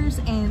liquors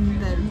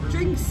and the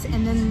drinks,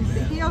 and then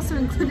he also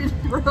included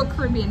Royal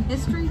Caribbean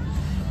history.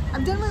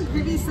 I've done one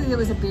previously that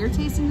was a beer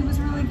tasting that was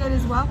really good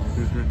as well.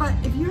 But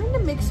if you're into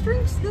mixed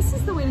drinks, this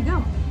is the way to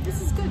go. This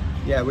is good.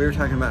 Yeah, we were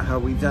talking about how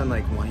we've done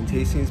like wine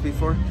tastings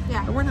before.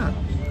 Yeah. And we're not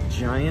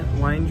giant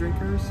wine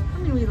drinkers. I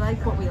mean, we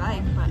like what we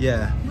like, but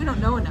yeah, we don't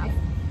know enough.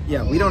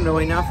 Yeah, we don't know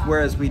enough,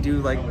 whereas we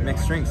do like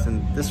mixed drinks,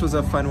 and this was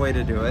a fun way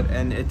to do it,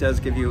 and it does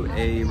give you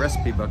a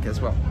recipe book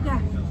as well. Yeah.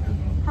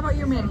 How about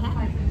your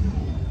Manhattan?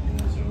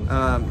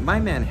 My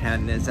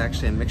Manhattan is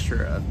actually a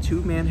mixture of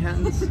 2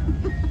 Manhattans.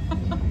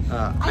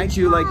 I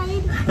do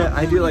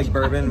like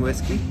bourbon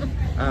whiskey,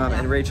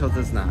 and Rachel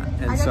does not,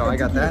 and so I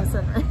got that,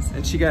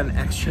 and she got an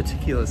extra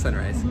tequila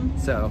sunrise.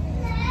 So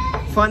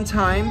fun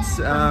times.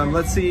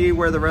 Let's see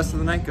where the rest of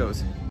the night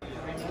goes.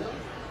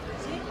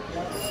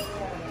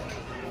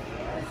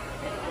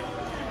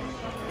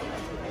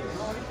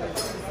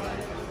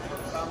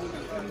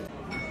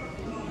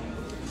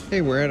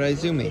 Hey, we're at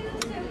Izumi.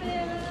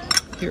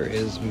 Here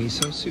is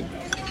miso soup.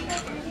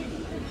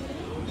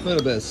 A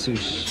little bit of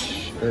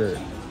sushi, a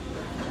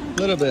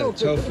little bit of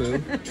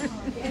tofu.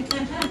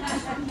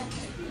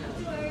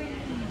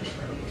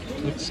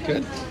 Looks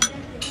good.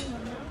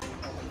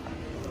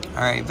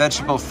 All right,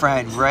 vegetable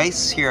fried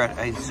rice here at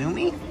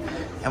Izumi.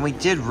 And we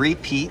did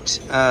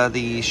repeat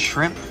the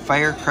shrimp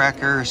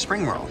firecracker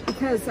spring roll.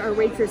 Because our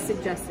waitress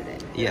suggested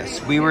it.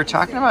 Yes, we were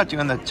talking about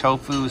doing the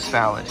tofu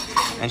salad,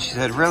 and she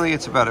said really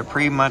it's about a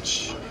pretty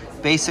much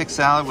basic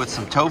salad with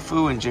some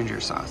tofu and ginger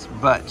sauce,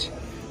 but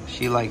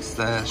she likes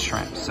the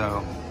shrimp,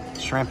 so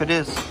shrimp it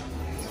is.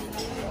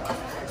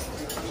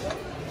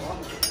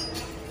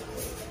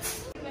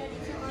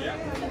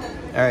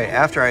 Alright,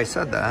 after I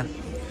said that,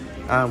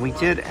 we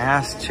did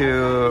ask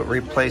to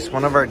replace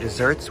one of our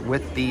desserts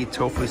with the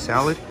tofu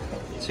salad,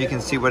 so you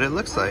can see what it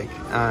looks like.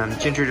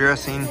 Ginger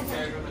dressing,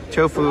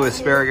 tofu,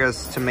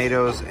 asparagus,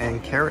 tomatoes,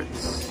 and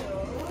carrots.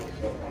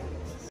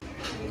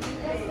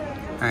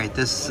 Alright,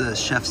 this is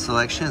chef's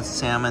selection. It's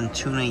salmon,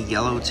 tuna,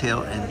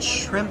 yellowtail, and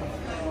shrimp.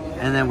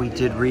 And then we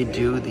did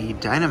redo the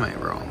dynamite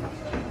roll.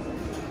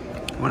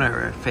 One of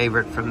our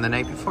favorite from the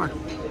night before.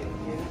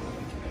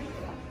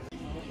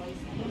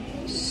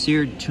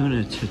 Seared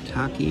tuna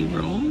tataki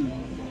roll,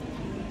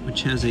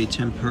 which has a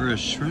tempura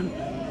shrimp,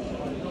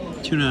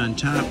 tuna on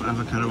top,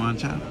 avocado on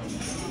top.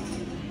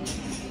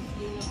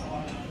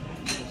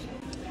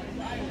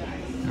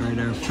 Alright,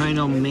 our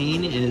final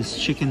main is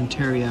chicken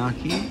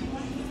teriyaki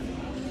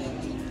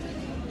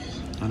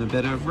on a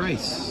bed of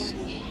rice.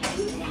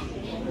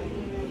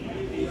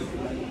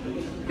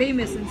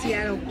 Famous in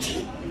Seattle.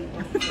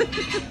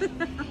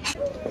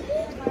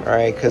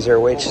 Alright, because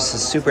our waitress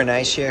is super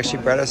nice, she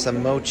actually brought us a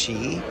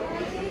mochi,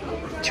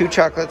 2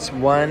 chocolates,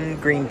 1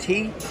 green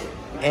tea,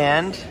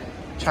 and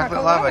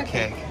chocolate lava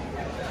cake.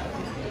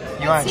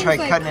 You want to try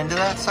cutting into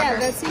that sucker? Yeah,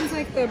 that seems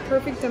like the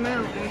perfect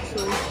amount,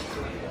 actually.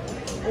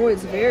 Oh,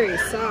 it's very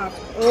soft.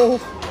 Oh,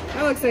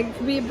 that looks like it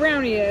could be a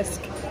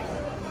brownie-esque.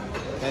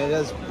 And it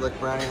does look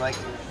brownie-like.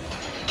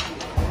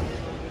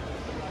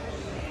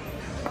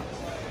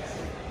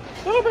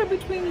 A little bit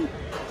between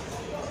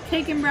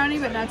cake and brownie,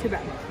 but not too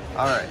bad.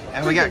 Alright,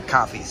 and we got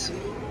coffees.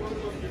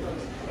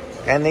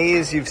 And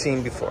these you've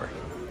seen before.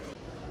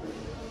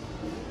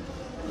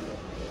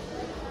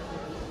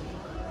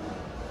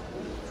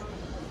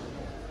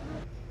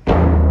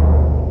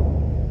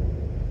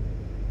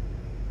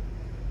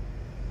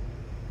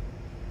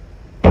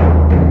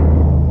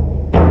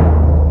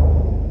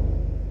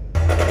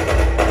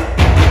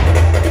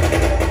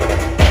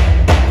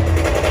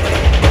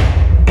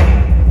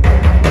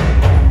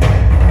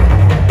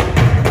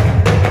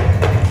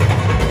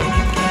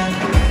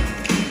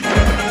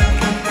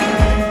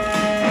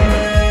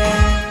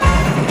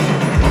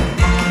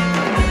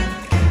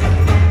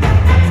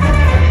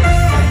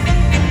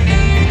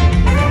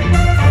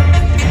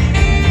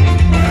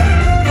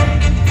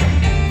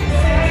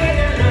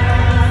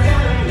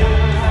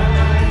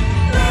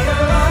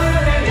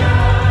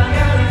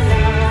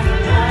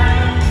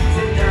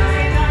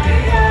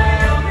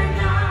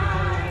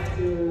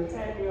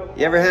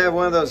 You ever have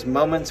one of those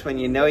moments when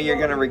you know you're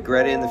going to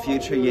regret it in the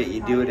future, yet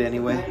you do it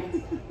anyway?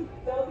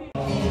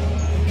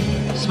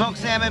 Smoked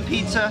salmon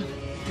pizza,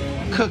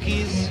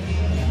 cookies,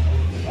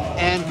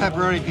 and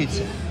pepperoni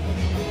pizza.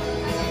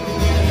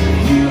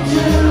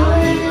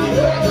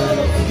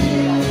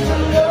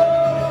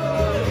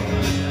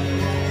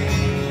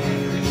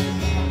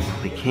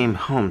 We came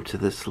home to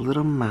this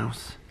little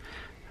mouse.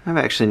 I've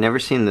actually never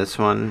seen this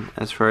one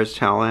as far as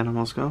towel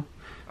animals go.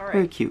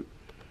 Very cute.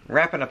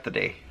 Wrapping up the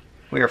day.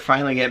 We are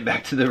finally getting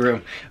back to the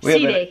room. We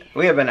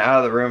have been out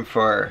of the room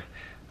for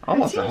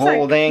almost a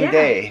whole dang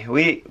day.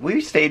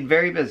 We stayed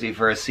very busy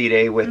for a sea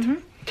day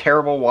with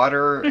terrible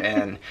water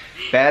and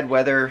bad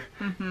weather.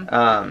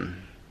 All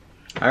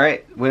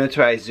right, we went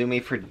to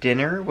Izumi for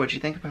dinner. What'd you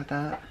think about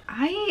that?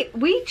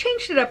 We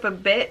changed it up a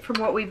bit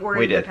from what we've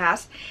ordered in the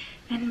past.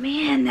 And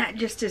man, that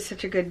just is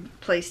such a good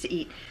place to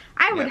eat.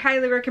 I would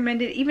highly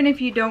recommend it, even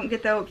if you don't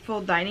get the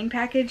full dining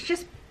package,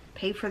 just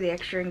pay for the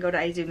extra and go to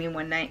Izumi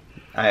one night.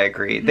 I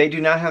agree. They do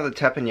not have the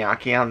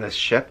teppanyaki on this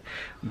ship,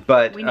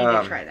 but we need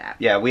to try that.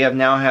 Yeah, we have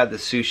now had the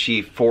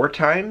sushi 4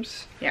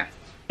 times. Yeah.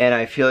 And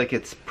I feel like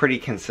it's pretty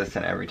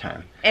consistent every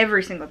time.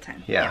 Every single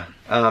time. Yeah.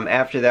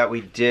 After that,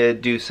 we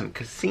did do some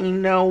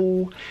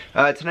casino.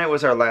 Tonight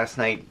was our last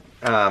night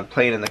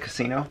playing in the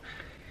casino,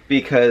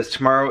 because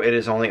tomorrow it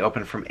is only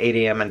open from 8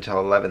 a.m. until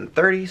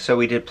 11:30. So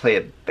we did play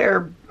a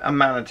bare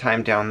amount of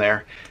time down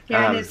there.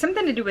 Yeah, and it's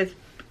something to do with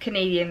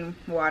Canadian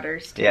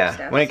waters too.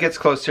 Yeah, when it gets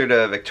closer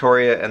to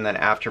Victoria, and then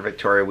after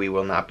Victoria, we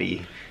will not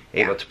be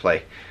able to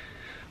play.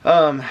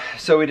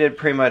 So we did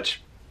pretty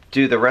much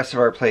do the rest of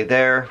our play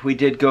there. We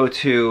did go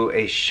to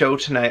a show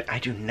tonight. I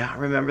do not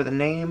remember the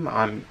name.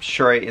 I'm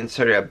sure I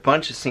inserted a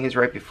bunch of scenes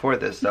right before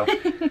this, though.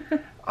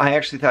 I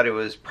actually thought it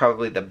was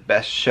probably the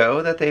best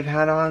show that they've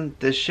had on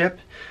this ship.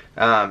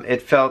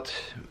 It felt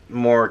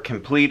more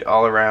complete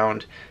all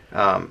around.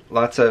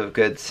 Lots of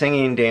good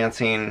singing,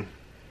 dancing,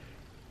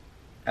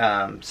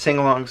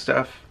 sing-along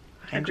stuff.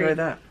 I enjoyed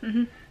that.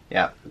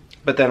 Yeah,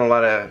 but then a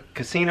lot of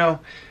casino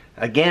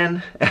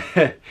again,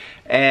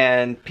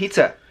 and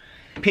pizza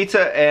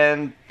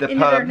and the pub.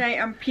 Another night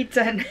on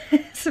pizza and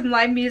some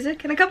live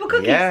music and a couple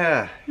cookies.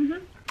 Yeah.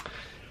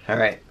 All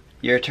right,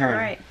 your turn. All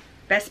right,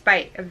 best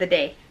bite of the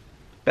day.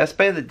 Best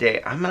bite of the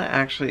day. I'm gonna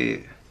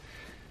actually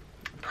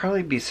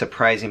probably be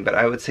surprising, but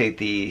I would say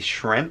the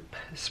shrimp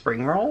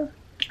spring roll.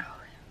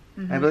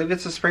 I believe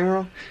it's a spring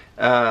roll,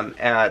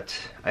 at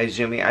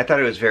Izumi. I thought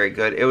it was very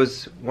good. It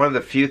was one of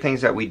the few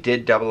things that we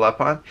did double up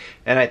on,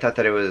 and I thought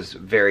that it was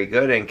very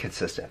good and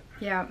consistent.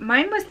 Yeah,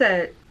 mine was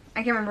I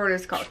can't remember what it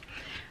was called,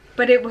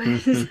 but it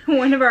was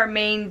one of our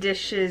main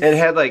dishes. It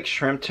had like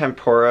shrimp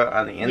tempura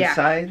on the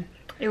inside. Yeah.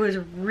 It was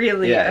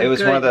really it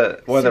was one of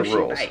the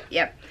rules. Bite.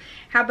 Yep.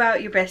 How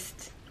about your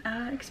best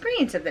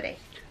experience of the day?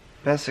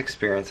 Best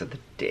experience of the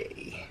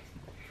day.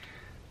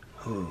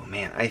 Oh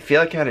man, I feel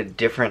like I had a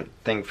different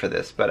thing for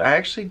this, but I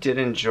actually did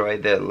enjoy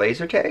the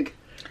laser tag.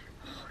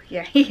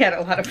 Yeah, he had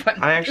a lot of fun.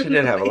 I actually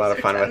did have a lot of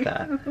fun with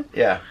that.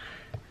 Yeah.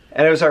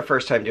 And it was our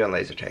first time doing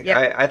laser tag.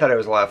 Yep. I thought it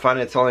was a lot of fun.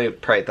 It's only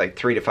probably like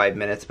 3 to 5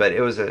 minutes, but it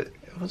was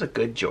a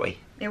good joy.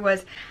 It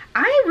was.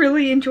 I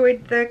really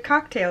enjoyed the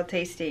cocktail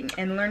tasting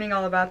and learning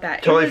all about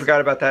that. Totally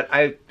forgot about that.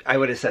 I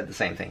would have said the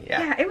same thing.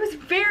 Yeah. Yeah, it was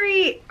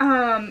very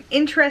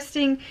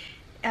interesting.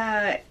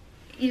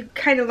 You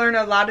kind of learn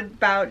a lot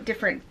about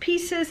different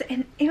pieces,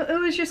 and it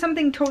was just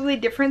something totally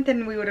different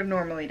than we would have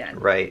normally done.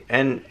 Right.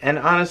 And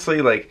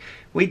honestly, like,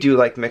 we do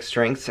like mixed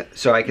drinks,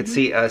 so I could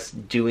see us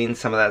doing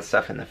some of that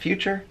stuff in the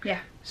future. Yeah.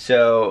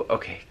 So,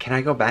 okay, can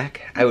I go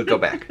back? I would go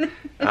back.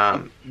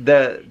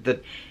 The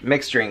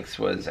mixed drinks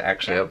was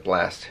actually a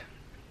blast.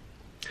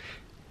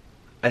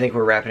 I think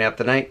we're wrapping up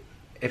the night.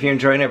 If you're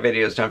enjoying our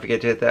videos, don't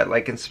forget to hit that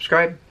like and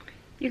subscribe.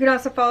 You can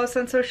also follow us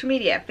on social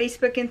media,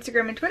 Facebook,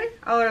 Instagram, and Twitter.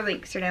 All our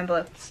links are down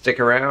below.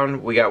 Stick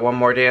around. We got one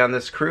more day on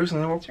this cruise,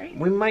 and then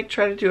we might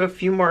try to do a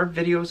few more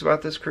videos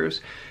about this cruise,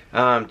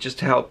 just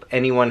to help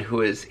anyone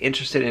who is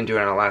interested in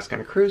doing an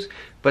Alaskan cruise.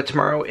 But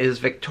tomorrow is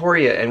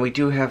Victoria, and we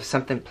do have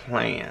something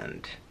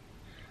planned.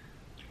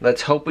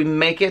 Let's hope we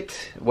make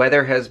it.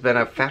 Weather has been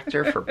a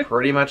factor for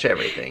pretty much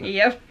everything.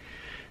 Yep.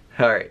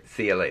 All right.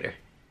 See you later.